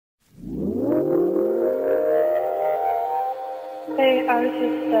Hey, I was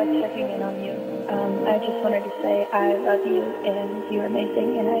just checking in on you. I just wanted to say I love you and you're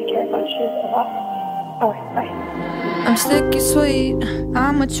amazing and I care about you a lot. Alright, bye. I'm sticky sweet,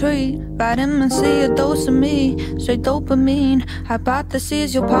 I'm a treat. Vitamin C, a dose of me. Straight dopamine.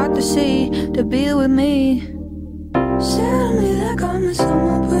 Hypotheses, you'll part the sea to be with me. Settle me like I'm the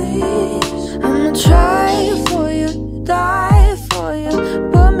summer breeze. I'ma try for you, die for you.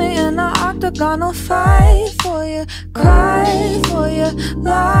 Put me in the octagon, I'll fight for you. Cry for you,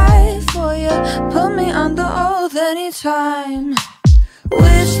 lie for you. Put me under oath anytime.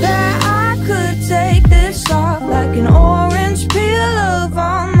 Wish that I could take this off like an orange peel of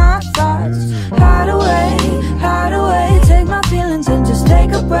all my thoughts. Hide away, take my feelings and just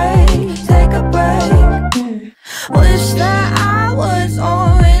take a break, take a break. Wish that I was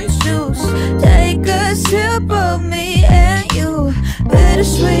orange juice. Take a sip of me and you.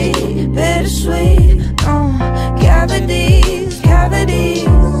 Bittersweet, bittersweet. Cavities, cavities.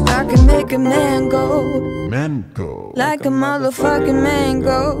 I can make a man go like a motherfucking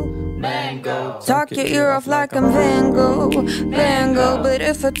mango. Talk your ear off like I'm Van Gogh. But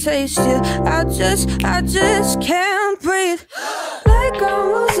if I taste you, I just can't breathe. Like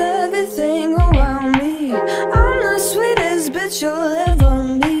almost everything around me, I'm the sweetest bitch you'll ever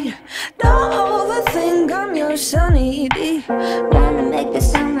meet. Don't overthink, I'm your sunny D. Wanna make the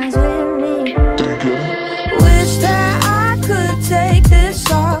sunrise with me. Wish that I could take this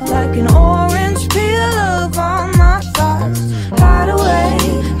off like an orange peel of all my thoughts. Hide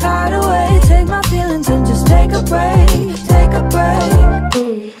away, take my feelings and just take a break, take a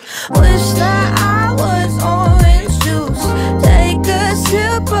break. Wish that I was orange juice. Take a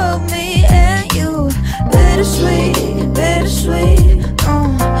sip of me and you. Bittersweet, bittersweet.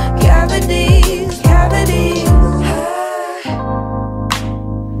 Cavities, cavities.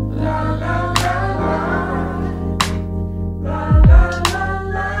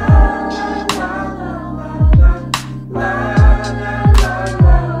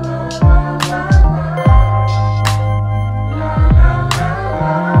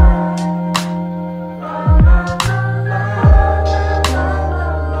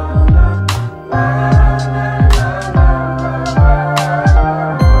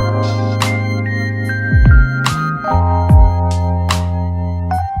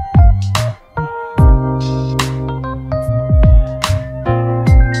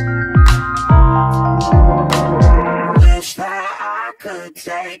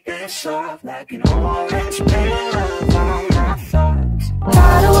 Take this off like an orange peel of all my thoughts.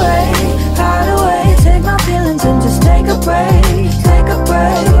 Hide away, take my feelings and just take a break, take a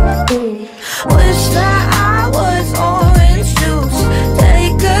break. Wish that